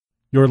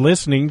You're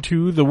listening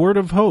to The Word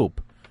of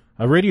Hope,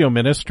 a radio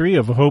ministry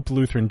of Hope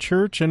Lutheran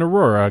Church in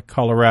Aurora,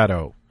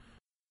 Colorado.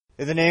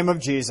 In the name of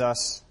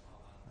Jesus,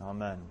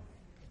 Amen.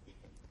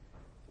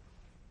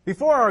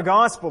 Before our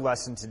gospel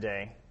lesson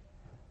today,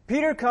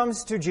 Peter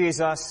comes to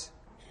Jesus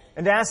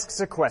and asks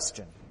a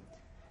question.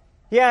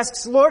 He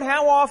asks, "Lord,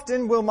 how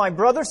often will my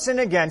brother sin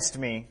against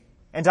me,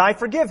 and I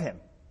forgive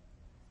him?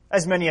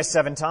 As many as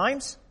 7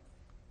 times?"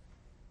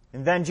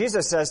 And then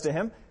Jesus says to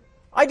him,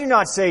 "I do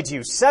not say to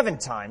you 7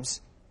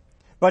 times,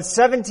 but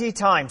 70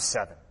 times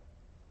 7.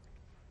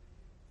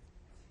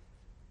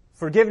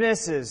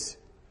 Forgiveness is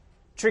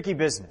tricky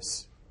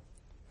business.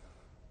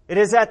 It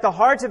is at the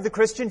heart of the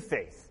Christian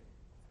faith.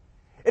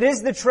 It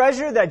is the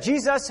treasure that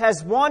Jesus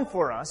has won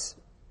for us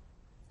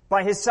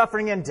by his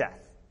suffering and death.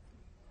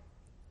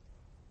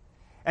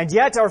 And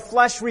yet our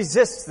flesh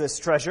resists this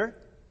treasure,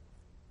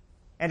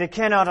 and it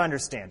cannot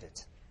understand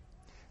it.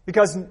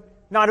 Because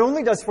not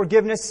only does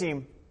forgiveness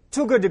seem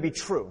too good to be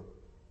true,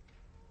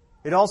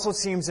 it also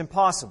seems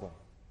impossible.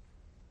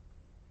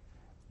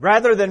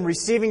 Rather than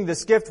receiving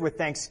this gift with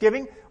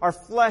thanksgiving, our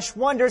flesh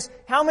wonders,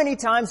 how many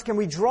times can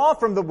we draw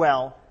from the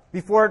well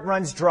before it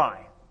runs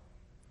dry?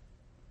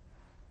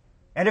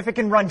 And if it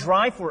can run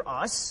dry for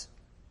us,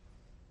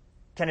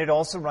 can it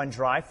also run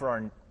dry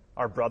for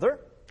our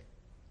brother?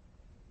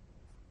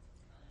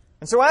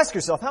 And so ask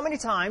yourself, how many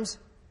times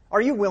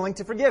are you willing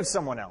to forgive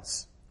someone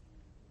else?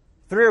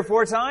 3 or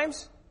 4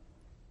 times?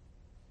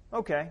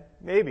 Okay,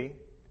 maybe.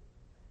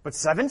 But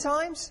 7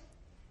 times?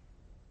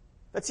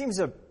 That seems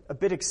a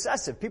bit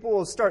excessive. People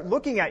will start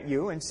looking at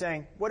you and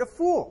saying, "What a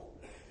fool."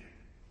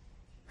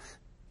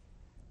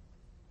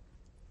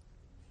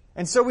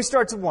 And so we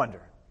start to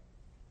wonder,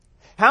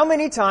 how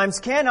many times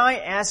can I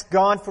ask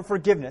God for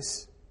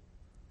forgiveness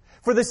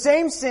for the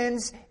same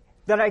sins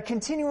that I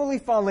continually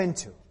fall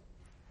into?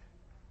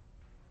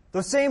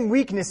 Those same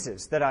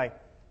weaknesses that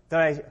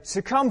I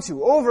succumb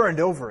to over and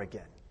over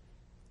again.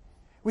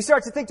 We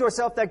start to think to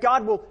ourselves that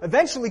God will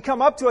eventually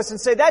come up to us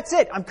and say, "That's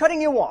it, I'm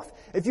cutting you off.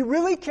 If you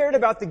really cared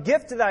about the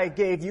gift that I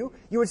gave you,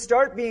 you would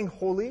start being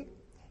holy,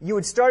 you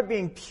would start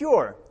being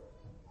pure,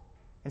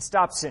 and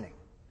stop sinning."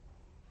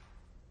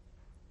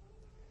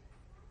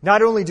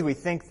 Not only do we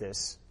think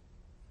this,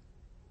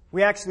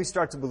 we actually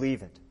start to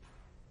believe it.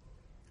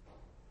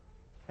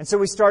 And so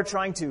we start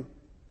trying to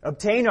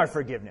obtain our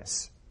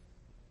forgiveness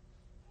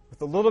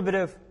with a little bit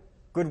of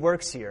good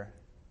works here,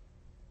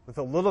 with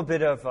a little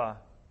bit of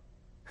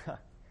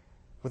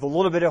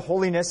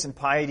holiness and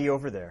piety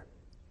over there.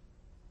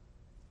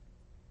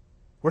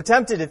 We're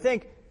tempted to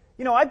think,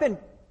 I've been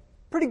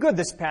pretty good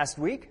this past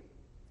week.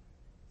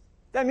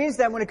 That means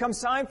that when it comes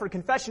time for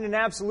confession and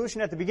absolution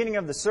at the beginning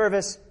of the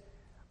service,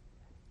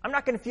 I'm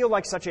not going to feel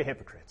like such a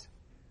hypocrite.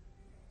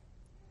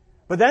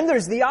 But then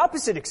there's the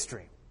opposite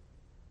extreme.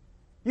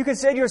 You can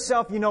say to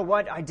yourself, "You know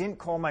what? I didn't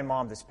call my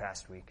mom this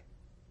past week.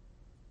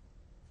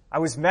 I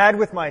was mad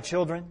with my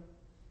children.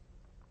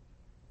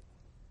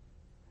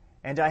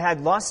 And I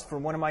had lust for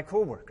one of my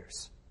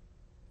coworkers.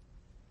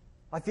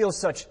 I feel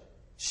such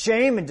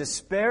shame and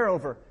despair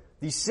over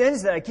these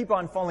sins that I keep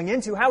on falling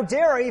into. How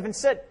dare I even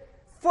set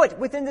foot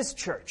within this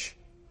church?"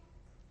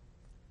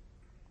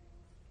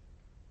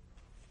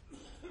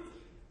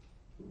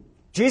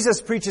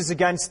 Jesus preaches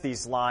against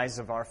these lies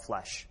of our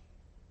flesh.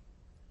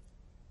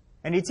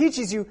 And he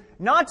teaches you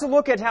not to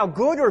look at how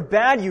good or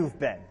bad you've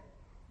been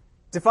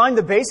to find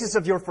the basis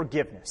of your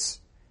forgiveness.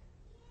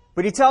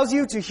 But he tells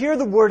you to hear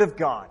the word of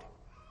God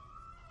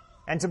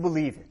and to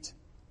believe it.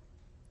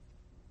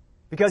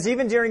 Because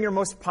even during your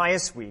most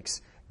pious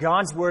weeks,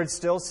 God's word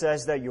still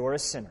says that you're a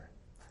sinner.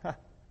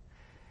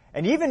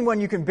 And even when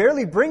you can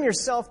barely bring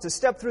yourself to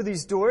step through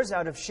these doors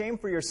out of shame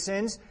for your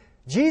sins,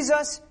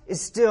 Jesus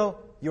is still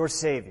your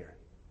Savior.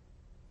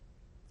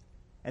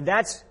 And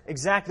that's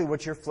exactly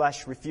what your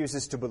flesh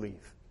refuses to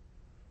believe.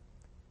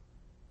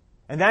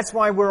 And that's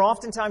why we're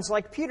oftentimes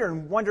like Peter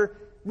and wonder,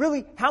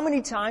 really, how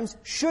many times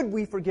should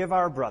we forgive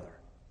our brother?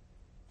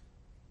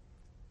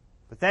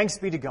 But thanks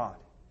be to God.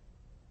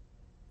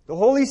 The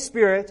Holy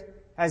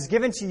Spirit has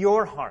given to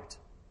your heart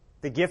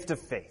the gift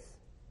of faith.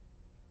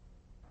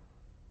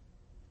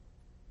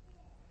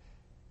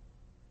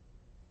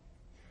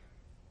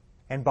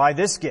 And by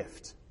this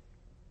gift,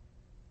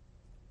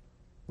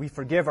 we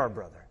forgive our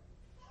brother.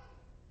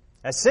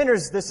 As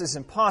sinners, this is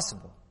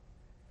impossible.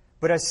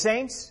 But as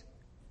saints,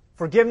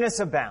 forgiveness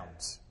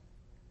abounds,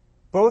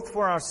 both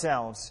for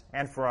ourselves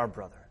and for our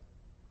brother.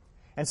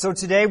 And so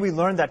today we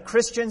learn that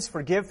Christians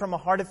forgive from a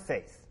heart of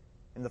faith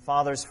in the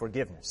Father's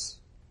forgiveness.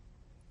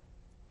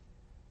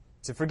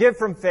 To forgive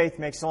from faith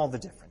makes all the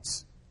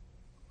difference.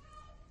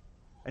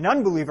 An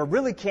unbeliever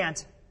really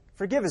can't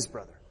forgive his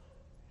brother.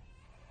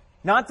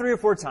 Not 3 or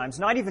 4 times,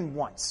 not even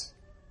once.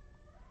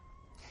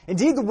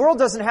 Indeed, the world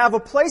doesn't have a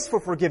place for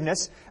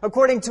forgiveness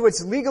according to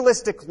its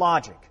legalistic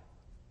logic.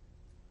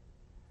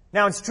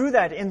 Now, it's true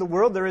that in the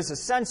world there is a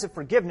sense of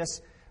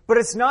forgiveness, but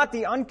it's not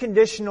the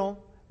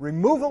unconditional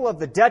removal of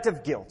the debt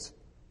of guilt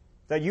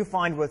that you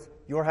find with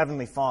your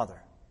Heavenly Father.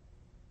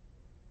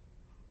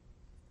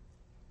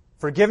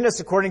 Forgiveness,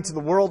 according to the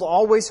world,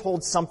 always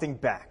holds something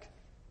back.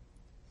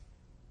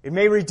 It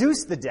may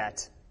reduce the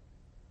debt,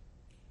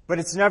 but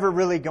it's never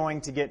really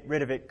going to get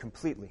rid of it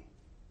completely.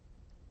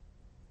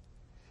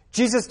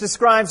 Jesus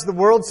describes the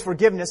world's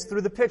forgiveness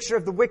through the picture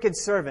of the wicked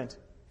servant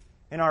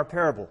in our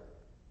parable.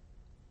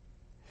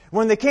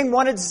 When the king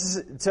wanted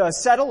to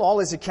settle all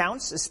his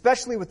accounts,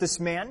 especially with this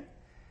man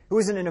who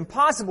was in an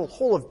impossible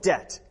hole of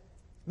debt,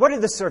 what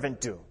did the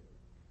servant do?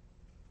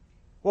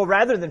 Well,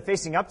 rather than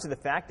facing up to the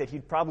fact that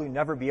he'd probably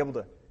never be able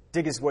to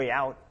dig his way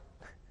out,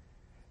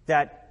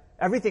 that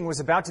everything was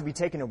about to be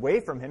taken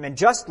away from him, and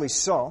justly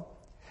so,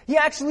 he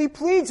actually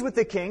pleads with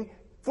the king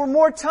for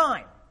more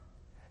time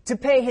to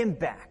pay him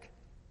back.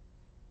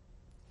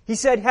 He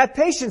said, "Have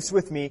patience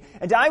with me,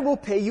 and I will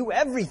pay you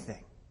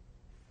everything."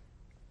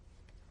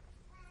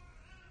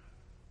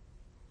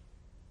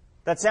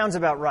 That sounds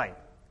about right.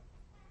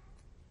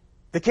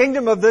 The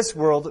kingdom of this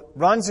world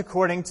runs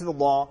according to the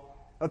law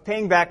of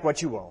paying back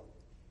what you owe.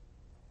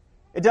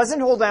 It doesn't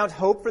hold out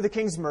hope for the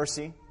king's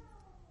mercy.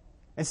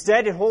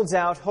 Instead, it holds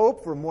out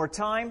hope for more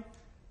time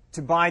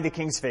to buy the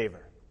king's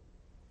favor.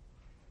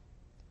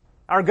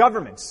 Our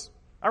governments,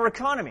 our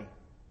economy,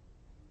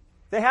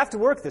 they have to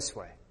work this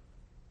way.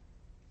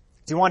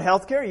 Do you want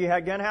health care? You're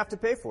going to have to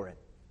pay for it.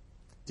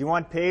 Do you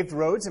want paved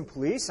roads and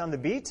police on the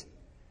beat?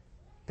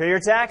 Pay your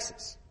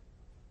taxes.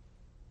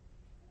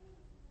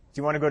 Do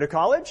you want to go to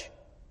college?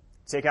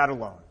 Take out a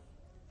loan.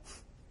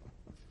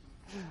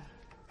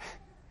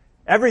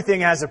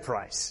 Everything has a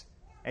price,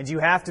 and you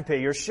have to pay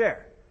your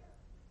share.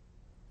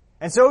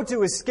 And so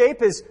to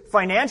escape his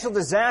financial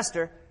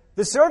disaster,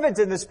 the servant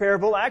in this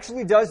parable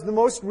actually does the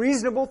most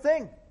reasonable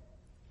thing.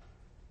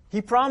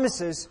 He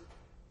promises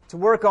to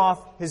work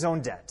off his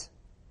own debt.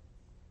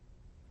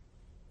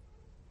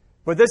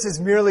 But this is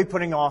merely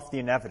putting off the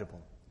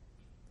inevitable.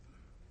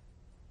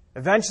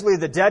 Eventually,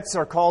 the debts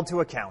are called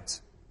to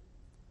account,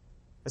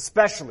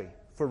 especially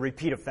for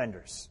repeat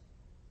offenders.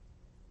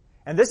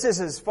 And this is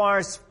as far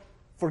as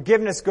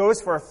forgiveness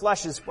goes for our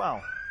flesh as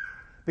well.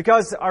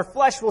 Because our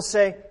flesh will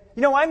say,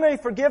 I may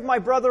forgive my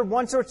brother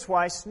once or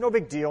twice, no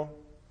big deal.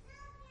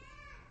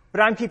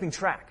 But I'm keeping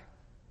track.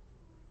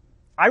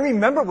 I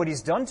remember what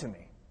he's done to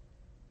me.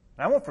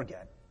 I won't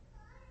forget.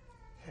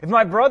 If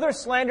my brother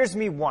slanders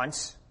me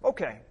once,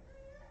 okay,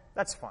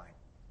 that's fine.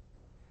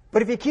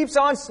 But if he keeps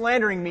on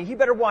slandering me, he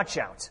better watch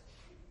out.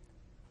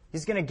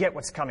 He's going to get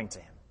what's coming to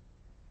him.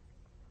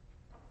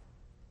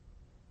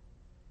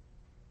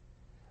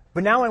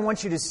 But now I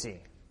want you to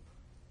see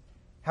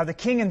how the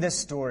king in this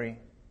story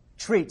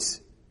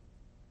treats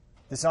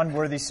this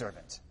unworthy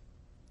servant.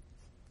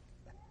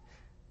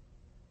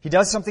 He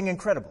does something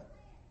incredible.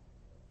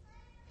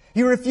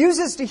 He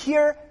refuses to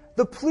hear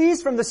the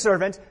pleas from the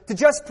servant to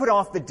just put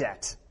off the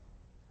debt.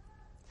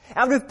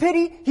 Out of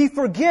pity, he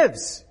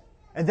forgives,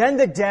 and then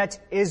the debt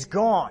is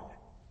gone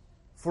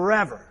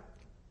forever.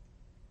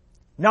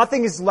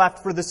 Nothing is left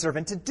for the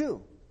servant to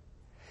do.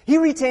 He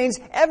retains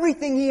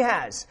everything he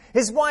has,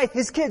 his wife,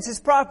 his kids, his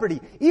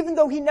property, even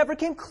though he never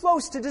came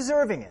close to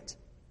deserving it.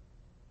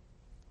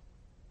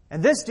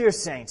 And this, dear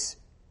saints,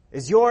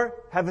 is your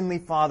heavenly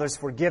Father's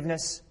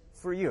forgiveness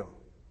for you.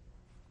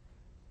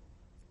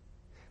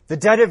 The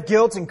debt of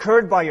guilt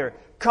incurred by your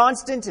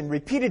constant and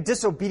repeated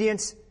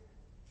disobedience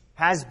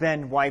has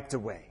been wiped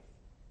away.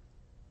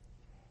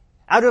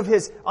 Out of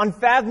his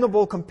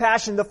unfathomable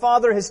compassion, the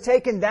Father has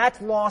taken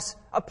that loss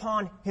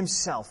upon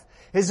himself.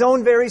 His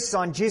own very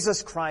Son,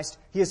 Jesus Christ,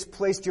 he has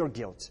placed your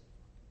guilt.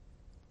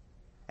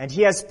 And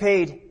he has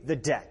paid the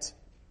debt.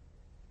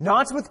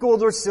 Not with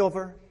gold or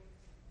silver,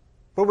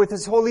 but with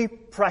his holy,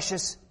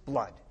 precious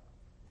blood.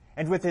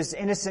 And with his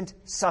innocent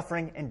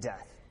suffering and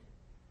death.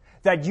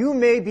 That you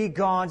may be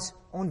God's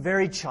own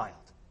very child,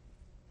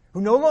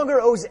 who no longer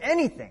owes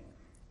anything,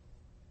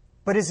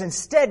 but has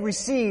instead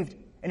received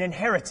an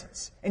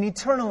inheritance, an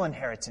eternal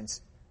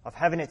inheritance of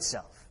heaven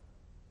itself.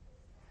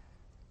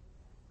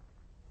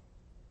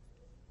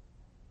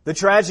 The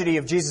tragedy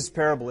of Jesus'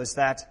 parable is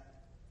that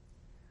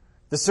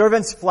the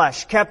servant's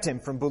flesh kept him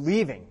from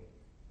believing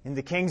in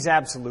the king's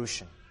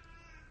absolution.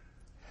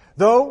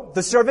 Though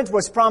the servant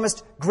was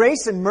promised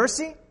grace and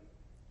mercy,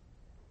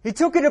 he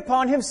took it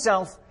upon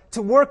himself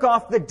to work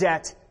off the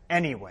debt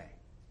anyway.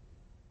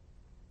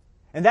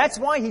 And that's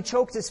why he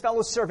choked his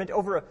fellow servant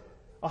over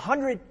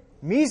 100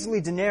 measly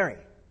denarii.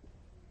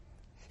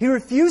 He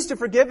refused to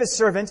forgive his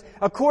servant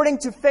according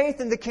to faith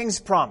in the king's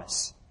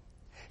promise.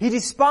 He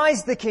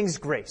despised the king's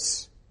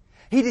grace.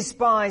 He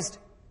despised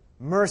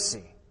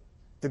mercy,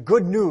 the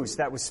good news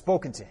that was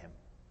spoken to him.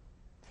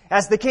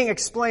 As the king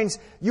explains,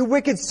 "You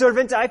wicked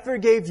servant, I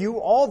forgave you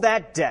all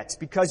that debt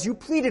because you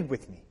pleaded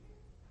with me.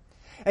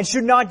 And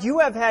should not you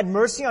have had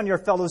mercy on your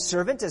fellow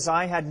servant as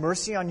I had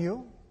mercy on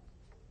you?"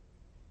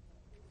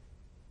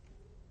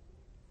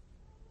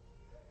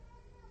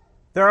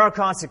 There are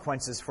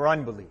consequences for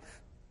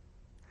unbelief,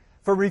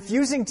 for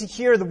refusing to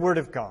hear the word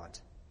of God.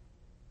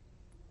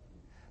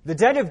 The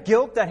debt of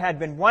guilt that had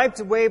been wiped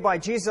away by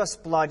Jesus'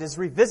 blood is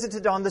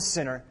revisited on the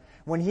sinner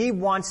when he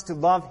wants to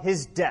love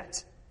his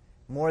debt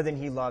more than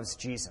he loves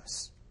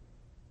Jesus.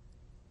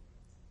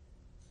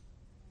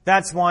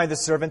 That's why the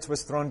servant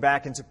was thrown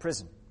back into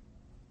prison.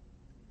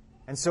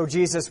 And so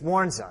Jesus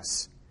warns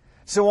us,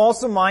 so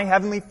also my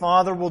heavenly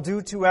Father will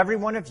do to every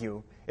one of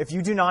you if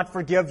you do not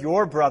forgive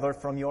your brother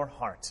from your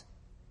heart.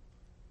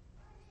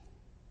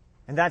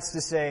 And that's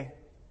to say,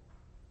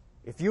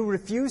 if you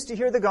refuse to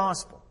hear the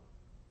gospel,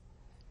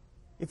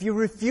 if you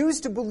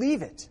refuse to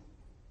believe it,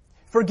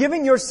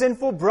 forgiving your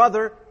sinful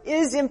brother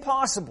is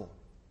impossible.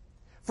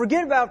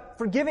 Forget about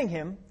forgiving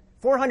him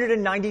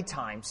 490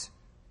 times.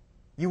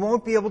 You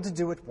won't be able to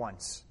do it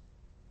once.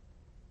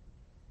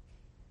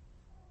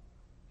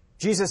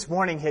 Jesus'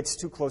 warning hits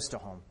too close to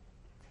home.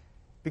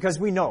 Because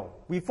we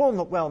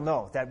full well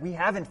know that we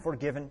haven't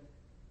forgiven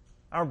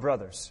our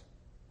brothers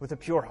with a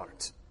pure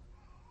heart.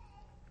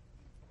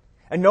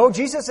 And no,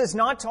 Jesus is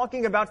not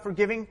talking about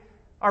forgiving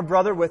our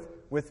brother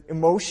with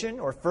emotion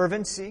or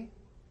fervency.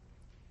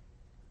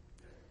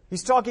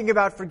 He's talking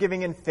about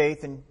forgiving in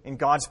faith in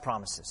God's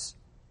promises.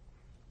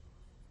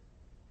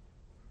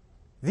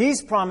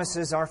 These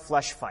promises are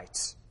flesh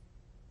fights.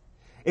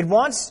 It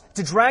wants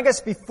to drag us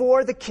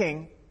before the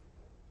king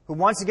who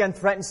once again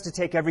threatens to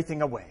take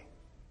everything away.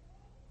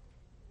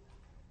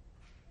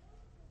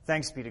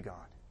 Thanks be to God.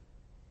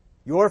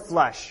 Your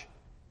flesh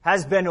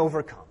has been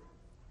overcome.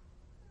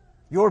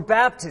 Your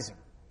baptism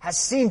has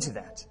seen to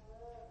that.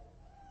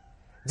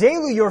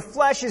 Daily your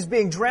flesh is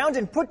being drowned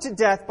and put to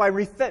death by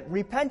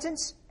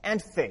repentance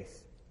and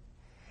faith.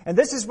 And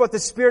this is what the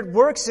Spirit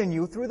works in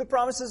you through the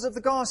promises of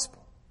the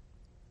gospel.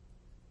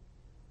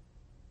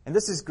 And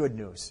this is good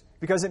news,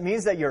 because it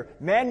means that your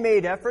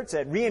man-made efforts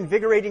at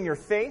reinvigorating your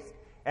faith,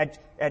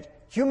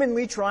 at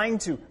humanly trying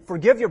to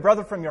forgive your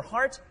brother from your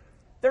heart,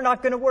 they're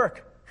not going to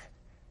work.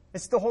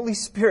 It's the Holy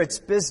Spirit's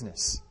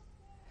business.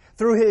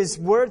 Through His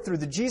Word, through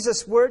the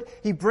Jesus Word,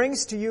 He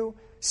brings to you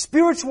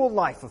spiritual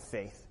life of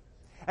faith.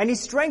 And He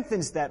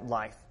strengthens that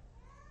life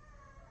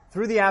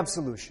through the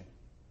absolution,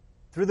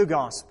 through the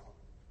gospel.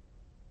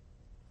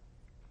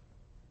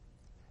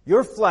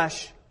 Your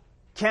flesh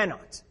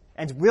cannot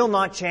and will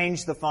not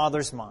change the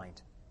Father's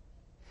mind.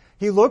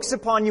 He looks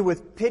upon you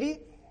with pity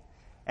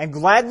and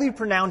gladly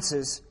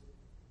pronounces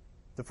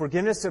the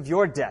forgiveness of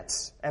your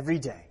debts every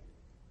day.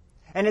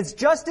 And it's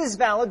just as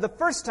valid the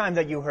first time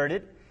that you heard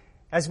it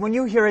as when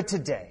you hear it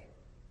today.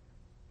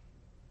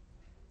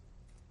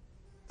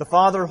 The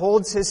Father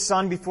holds His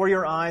Son before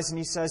your eyes and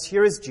He says,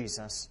 "Here is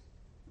Jesus,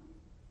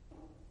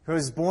 who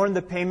has borne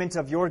the payment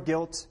of your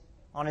guilt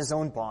on His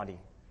own body,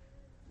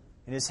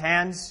 in His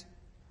hands,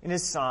 in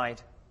His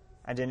side,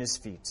 and in His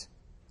feet."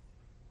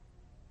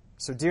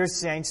 So, dear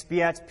saints,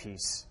 be at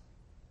peace.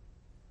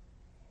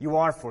 You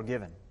are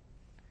forgiven.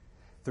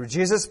 Through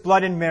Jesus'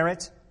 blood and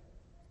merit,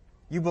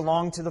 you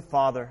belong to the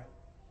Father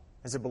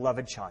as a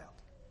beloved child.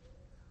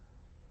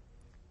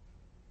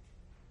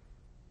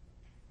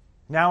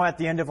 Now, at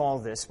the end of all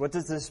this, what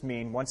does this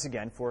mean, once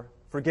again, for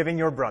forgiving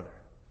your brother?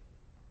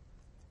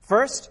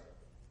 First,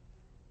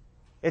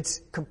 it's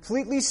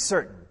completely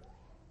certain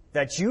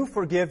that you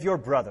forgive your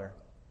brother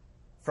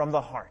from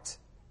the heart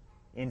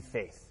in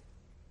faith.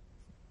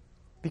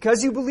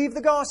 Because you believe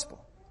the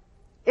gospel.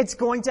 It's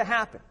going to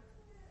happen.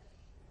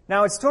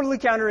 Now, it's totally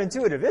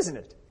counterintuitive, isn't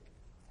it?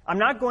 I'm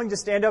not going to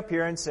stand up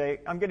here and say,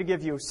 I'm going to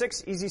give you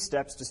 6 easy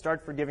steps to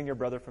start forgiving your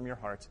brother from your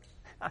heart.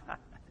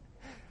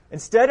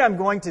 Instead, I'm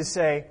going to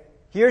say,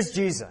 here's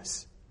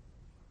Jesus.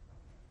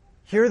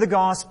 Hear the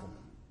gospel.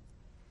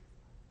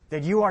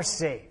 That you are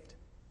saved.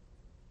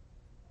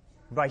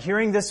 By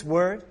hearing this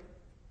word,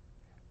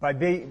 by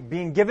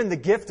being given the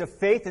gift of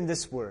faith in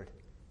this word,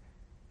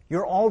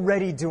 you're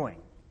already doing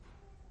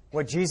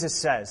what Jesus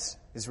says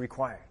is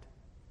required.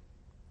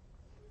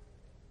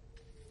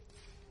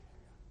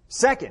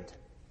 Second,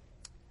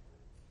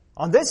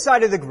 on this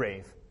side of the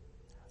grave,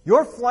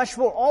 your flesh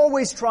will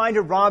always try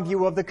to rob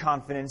you of the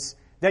confidence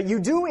that you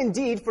do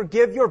indeed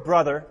forgive your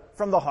brother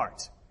from the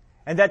heart,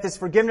 and that this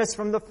forgiveness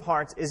from the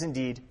heart is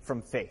indeed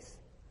from faith.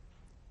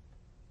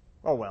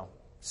 Oh well,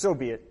 so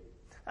be it.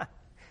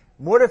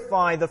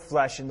 Mortify the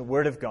flesh in the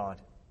Word of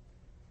God.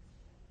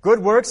 Good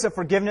works of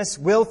forgiveness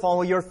will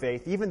follow your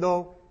faith, even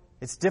though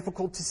it's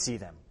difficult to see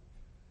them.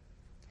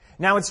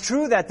 Now, it's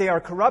true that they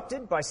are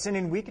corrupted by sin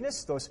and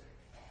weakness, those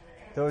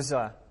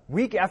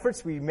weak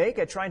efforts we make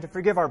at trying to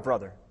forgive our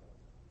brother.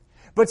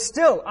 But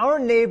still, our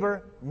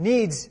neighbor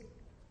needs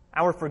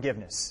our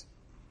forgiveness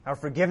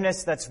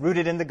that's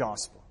rooted in the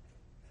gospel.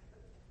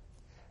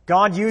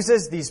 God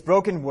uses these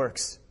broken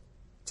works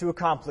to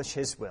accomplish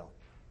His will.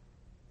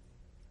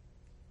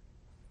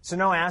 So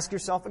now ask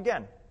yourself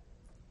again,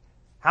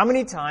 how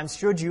many times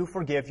should you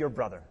forgive your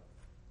brother?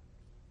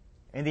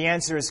 And the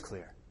answer is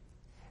clear.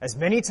 As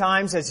many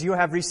times as you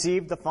have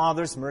received the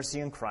Father's mercy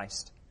in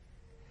Christ.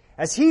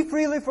 As He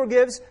freely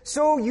forgives,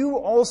 so you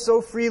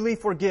also freely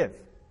forgive.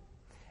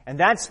 And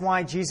that's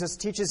why Jesus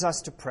teaches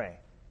us to pray.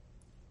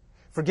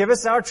 Forgive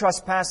us our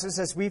trespasses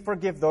as we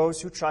forgive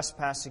those who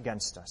trespass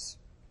against us.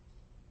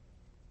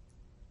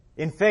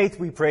 In faith,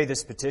 we pray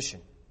this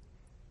petition,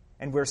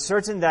 and we're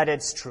certain that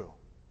it's true.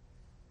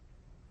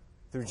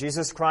 Through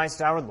Jesus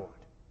Christ our Lord.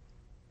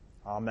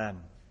 Amen.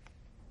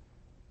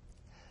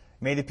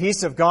 May the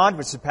peace of God,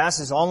 which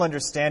surpasses all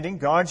understanding,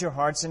 guard your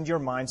hearts and your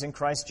minds in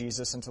Christ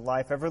Jesus unto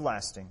life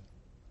everlasting.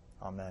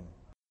 Amen.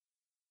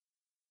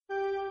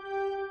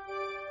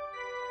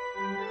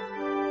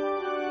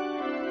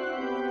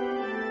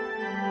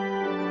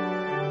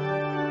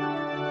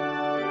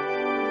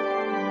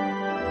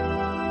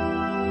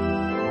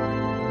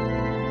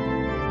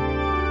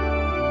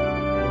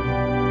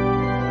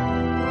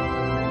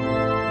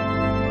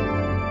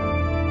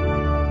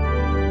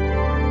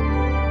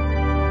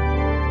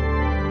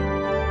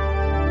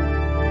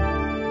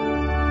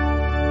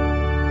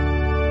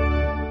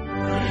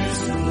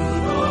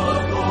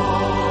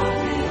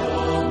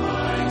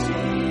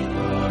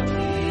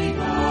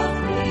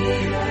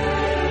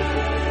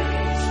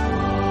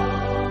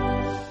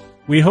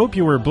 We hope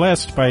you were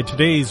blessed by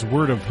today's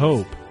Word of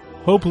Hope.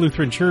 Hope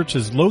Lutheran Church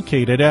is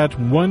located at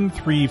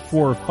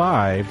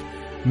 1345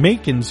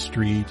 Macon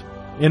Street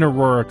in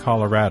Aurora,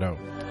 Colorado.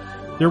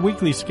 Their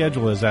weekly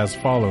schedule is as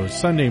follows: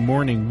 Sunday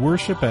morning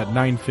worship at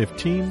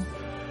 9:15,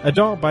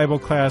 adult Bible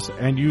class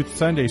and youth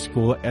Sunday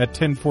school at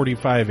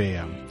 10:45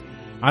 a.m.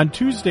 On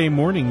Tuesday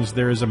mornings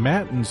there is a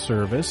Matin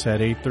service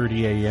at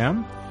 8:30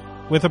 a.m.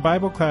 with a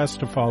Bible class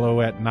to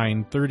follow at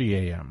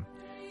 9:30 a.m.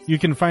 You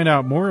can find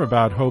out more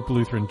about Hope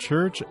Lutheran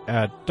Church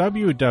at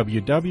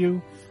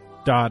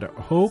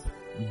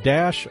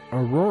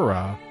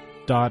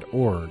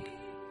www.hope-aurora.org.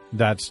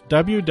 That's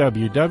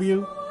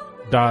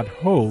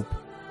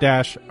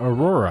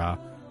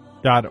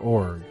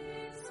www.hope-aurora.org.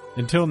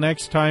 Until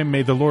next time,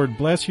 may the Lord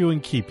bless you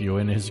and keep you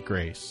in His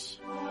grace.